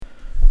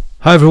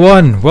Hi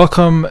everyone,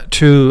 welcome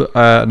to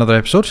another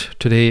episode.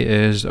 Today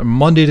is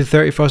Monday the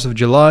 31st of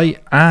July,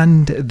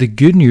 and the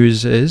good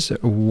news is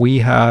we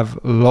have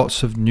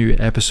lots of new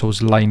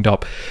episodes lined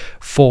up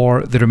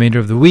for the remainder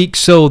of the week.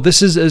 So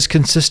this is as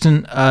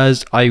consistent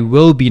as I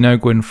will be now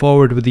going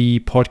forward with the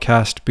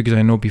podcast, because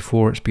I know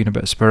before it's been a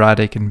bit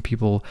sporadic and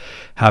people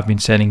have been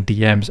sending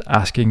DMs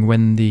asking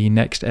when the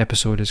next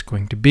episode is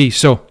going to be.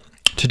 So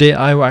today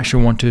I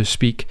actually want to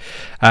speak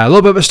a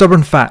little bit about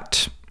stubborn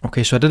fat.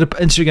 Okay, so I did an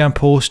Instagram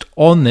post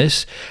on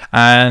this,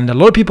 and a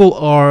lot of people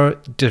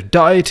they're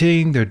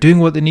dieting, they're doing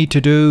what they need to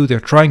do,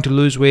 they're trying to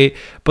lose weight,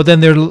 but then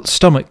their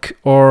stomach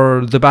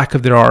or the back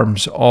of their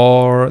arms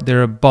or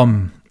their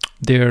bum,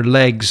 their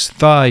legs,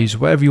 thighs,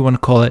 whatever you want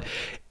to call it,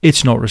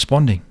 it's not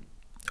responding.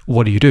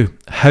 What do?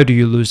 How do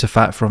you lose the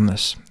fat from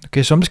this?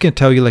 Okay, so I'm just going to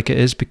tell you like it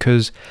is,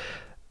 because,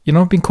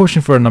 I've been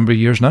coaching for a number of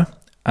years now,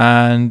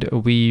 and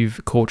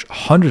we've coached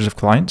hundreds of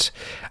clients.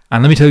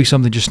 And let me tell you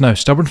something just now.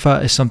 Stubborn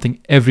fat is something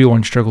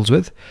everyone struggles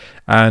with,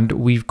 and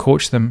we've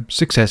coached them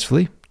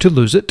successfully to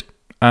lose it,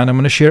 and I'm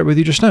going to share it with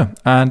you just now.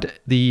 And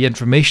the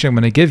information I'm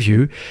going to give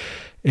you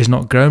is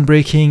not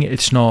groundbreaking.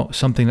 It's not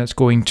something that's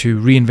going to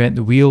reinvent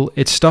the wheel.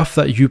 It's stuff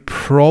that you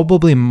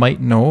probably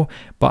might know,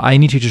 but I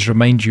need to just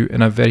remind you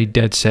in a very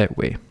dead set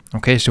way.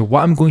 Okay, so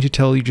what I'm going to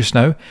tell you just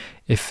now,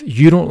 if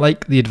you don't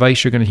like the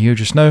advice you're going to hear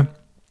just now,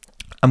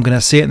 I'm going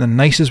to say it in the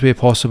nicest way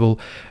possible.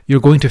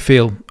 You're going to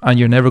fail, and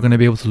you're never going to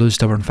be able to lose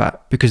stubborn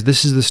fat, because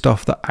this is the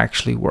stuff that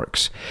actually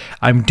works.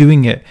 I'm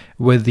doing it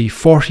with the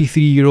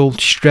 43-year-old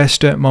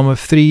stressed out mom of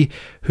 3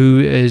 who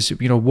is,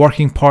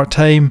 working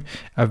part-time.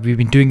 We've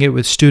been doing it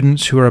with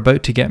students who are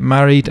about to get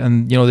married,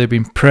 and, they've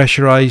been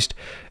pressurized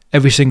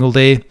every single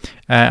day.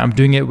 I'm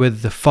doing it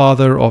with the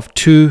father of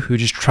 2 who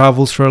just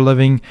travels for a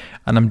living,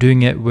 and I'm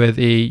doing it with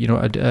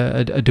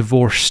a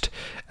divorced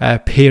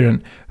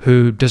parent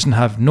who doesn't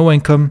have no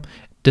income,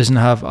 doesn't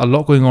have a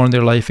lot going on in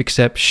their life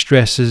except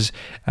stresses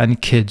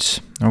and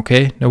kids.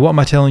 Okay, now what am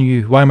I telling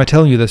you? Why am I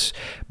telling you this?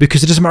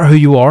 Because it doesn't matter who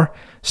you are.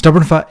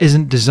 Stubborn fat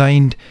isn't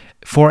designed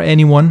for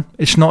anyone.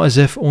 It's not as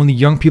if only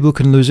young people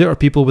can lose it or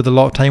people with a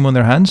lot of time on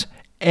their hands.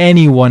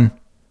 Anyone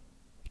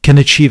can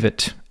achieve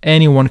it.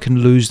 Anyone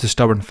can lose the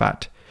stubborn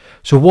fat.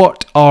 So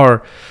what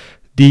are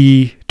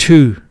the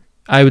 2,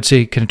 I would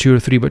say kind of 2 or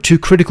 3, but 2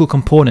 critical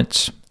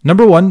components?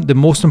 Number 1, the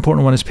most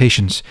important one, is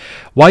patience.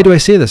 Why do I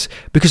say this?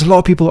 Because a lot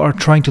of people are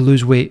trying to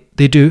lose weight.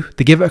 They do.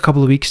 They give it a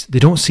couple of weeks. They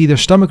don't see their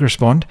stomach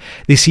respond.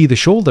 They see the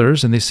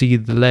shoulders and they see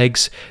the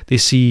legs. They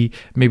see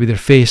maybe their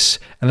face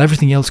and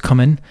everything else come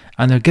in.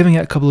 And they're giving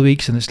it a couple of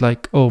weeks and it's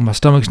like, oh, my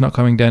stomach's not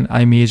coming down.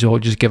 I may as well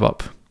just give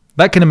up.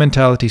 That kind of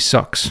mentality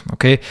sucks,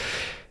 okay?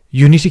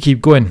 You need to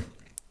keep going.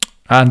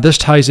 And this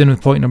ties in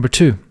with point number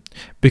 2.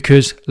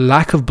 Because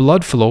lack of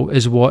blood flow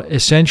is what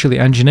essentially,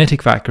 and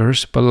genetic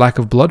factors, but lack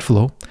of blood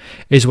flow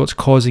is what's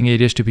causing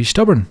areas to be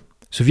stubborn.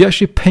 So if you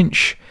actually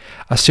pinch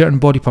a certain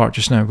body part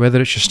just now, whether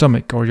it's your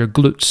stomach or your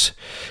glutes,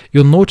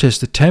 you'll notice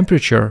the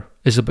temperature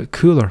is a bit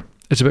cooler.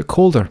 It's a bit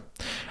colder.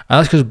 And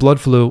that's because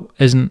blood flow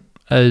isn't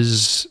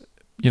as,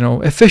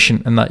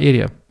 efficient in that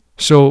area.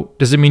 So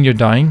does it mean you're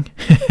dying?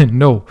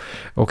 No.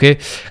 Okay.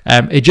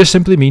 It just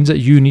simply means that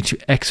you need to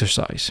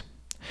exercise.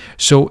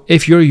 So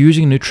if you're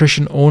using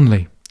nutrition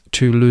only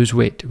to lose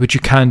weight, which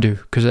you can do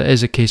because it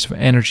is a case of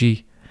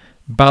energy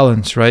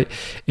balance, right?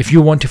 If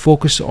you want to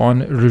focus on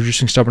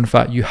reducing stubborn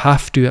fat, you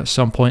have to at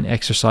some point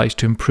exercise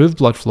to improve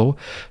blood flow,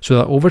 so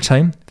that over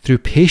time, through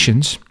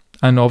patience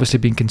and obviously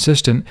being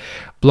consistent,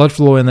 blood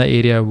flow in that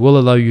area will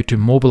allow you to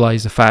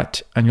mobilize the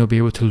fat, and you'll be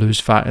able to lose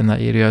fat in that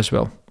area as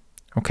well.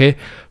 Okay,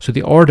 so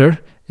the order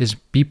is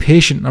be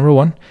patient, number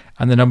 1,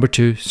 and then number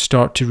 2,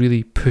 start to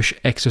really push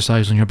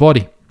exercise on your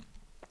body.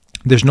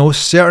 There's no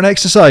certain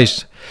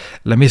exercise.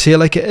 Let me say it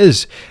like it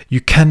is.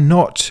 You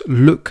cannot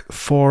look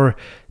for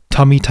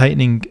tummy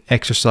tightening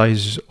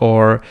exercises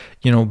or,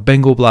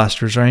 bingo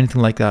blasters or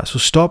anything like that. So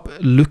stop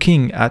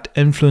looking at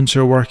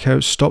influencer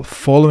workouts. Stop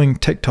following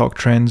TikTok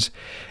trends.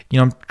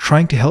 I'm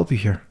trying to help you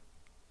here.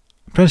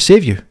 I'm trying to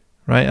save you,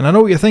 right? And I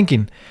know what you're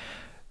thinking.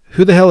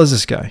 Who the hell is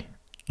this guy?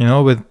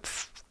 With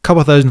a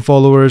couple thousand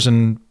followers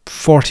and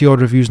 40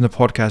 odd reviews in the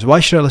podcast. Why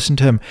should I listen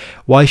to him?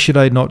 Why should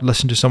I not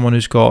listen to someone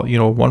who's got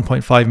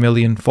 1.5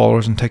 million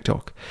followers on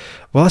TikTok?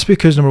 Well, that's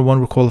because number 1,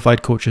 we're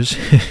qualified coaches,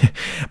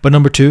 but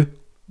number 2,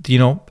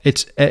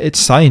 it's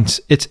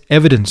science, it's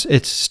evidence,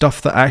 it's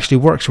stuff that actually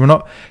works. We're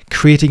not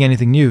creating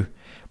anything new,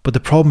 but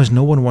the problem is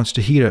no one wants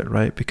to hear it,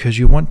 right? Because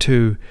you want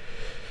to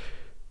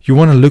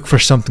look for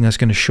something that's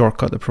going to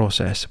shortcut the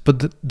process.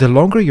 But the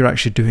longer you're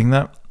actually doing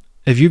that,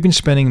 if you've been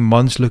spending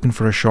months looking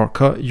for a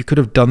shortcut, you could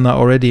have done that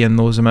already in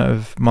those amount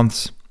of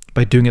months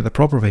by doing it the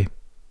proper way.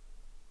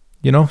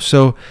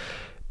 So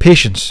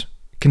patience,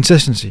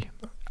 consistency,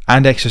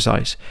 and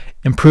exercise,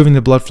 improving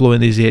the blood flow in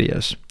these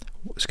areas.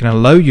 It's going to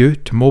allow you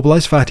to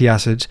mobilize fatty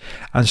acids,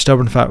 and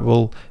stubborn fat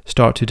will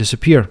start to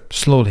disappear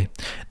slowly.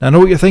 Now, I know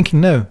what you're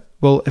thinking now.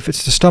 Well, if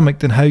it's the stomach,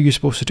 then how are you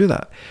supposed to do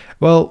that?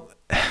 Well,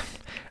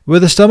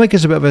 with the stomach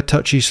is a bit of a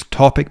touchy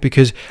topic,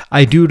 because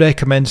I do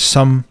recommend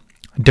some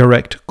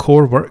direct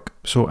core work,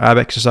 so ab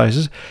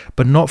exercises,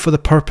 but not for the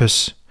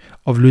purpose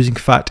of losing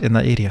fat in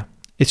that area.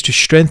 It's to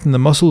strengthen the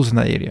muscles in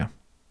that area.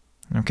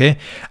 Okay?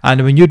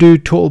 And when you do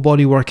total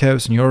body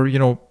workouts and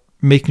you're,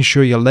 making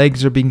sure your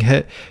legs are being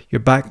hit, your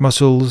back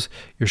muscles,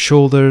 your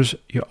shoulders,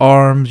 your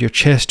arms, your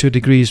chest to a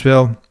degree as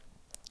well,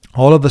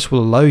 all of this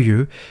will allow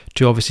you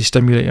to obviously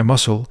stimulate your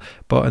muscle,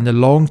 but in the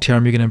long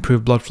term, you're going to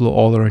improve blood flow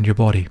all around your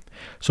body.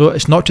 So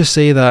it's not to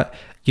say that,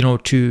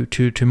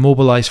 to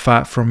mobilize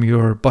fat from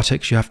your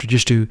buttocks, you have to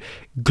just do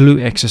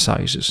glute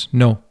exercises.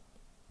 No.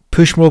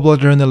 Push more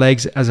blood around the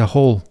legs as a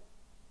whole.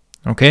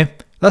 Okay?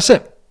 That's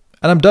it.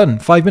 And I'm done.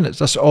 5 minutes.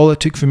 That's all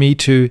it took for me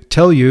to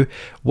tell you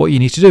what you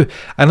need to do.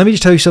 And let me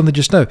just tell you something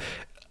just now.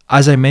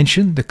 As I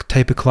mentioned, the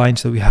type of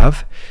clients that we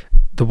have,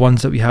 the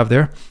ones that we have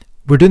there,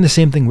 we're doing the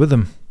same thing with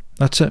them.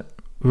 That's it.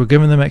 We're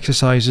giving them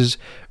exercises.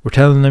 We're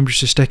telling them just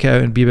to stick it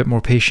out and be a bit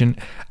more patient.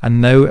 And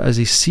now as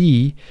they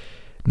see,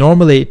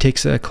 normally it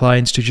takes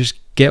clients to just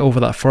get over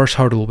that first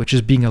hurdle, which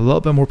is being a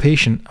little bit more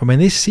patient. And when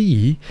they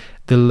see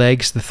the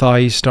legs, the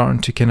thighs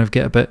starting to kind of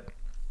get a bit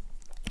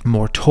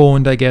more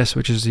toned, I guess,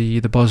 which is the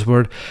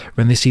buzzword,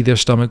 when they see their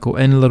stomach go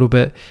in a little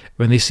bit,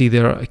 when they see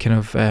their kind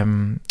of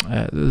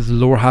the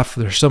lower half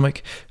of their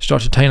stomach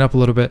start to tighten up a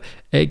little bit,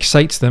 it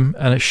excites them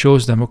and it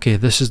shows them, okay,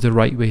 this is the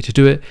right way to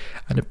do it,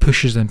 and it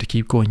pushes them to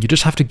keep going. You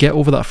just have to get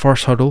over that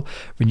first hurdle.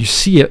 When you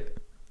see it,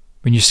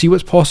 when you see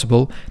what's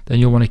possible, then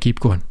you'll want to keep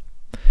going.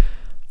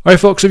 Alright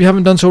folks, if you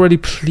haven't done so already,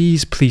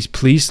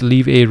 please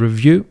leave a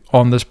review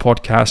on this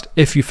podcast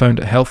if you found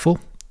it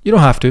helpful. You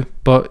don't have to,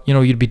 but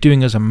you'd be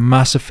doing us a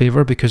massive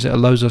favor because it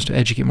allows us to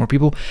educate more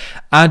people,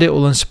 and it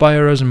will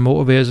inspire us and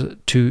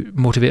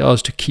motivate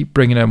us to keep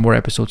bringing out more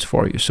episodes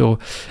for you. So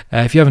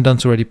if you haven't done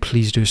so already,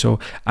 please do so.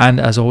 And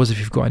as always, if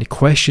you've got any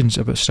questions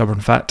about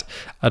stubborn fat,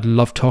 I'd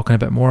love talking a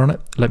bit more on it.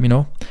 Let me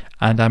know,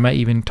 and I might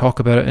even talk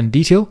about it in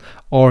detail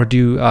or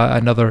do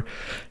another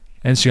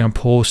Instagram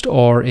post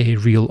or a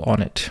reel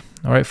on it.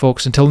 All right,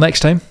 folks, until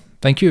next time,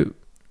 thank you.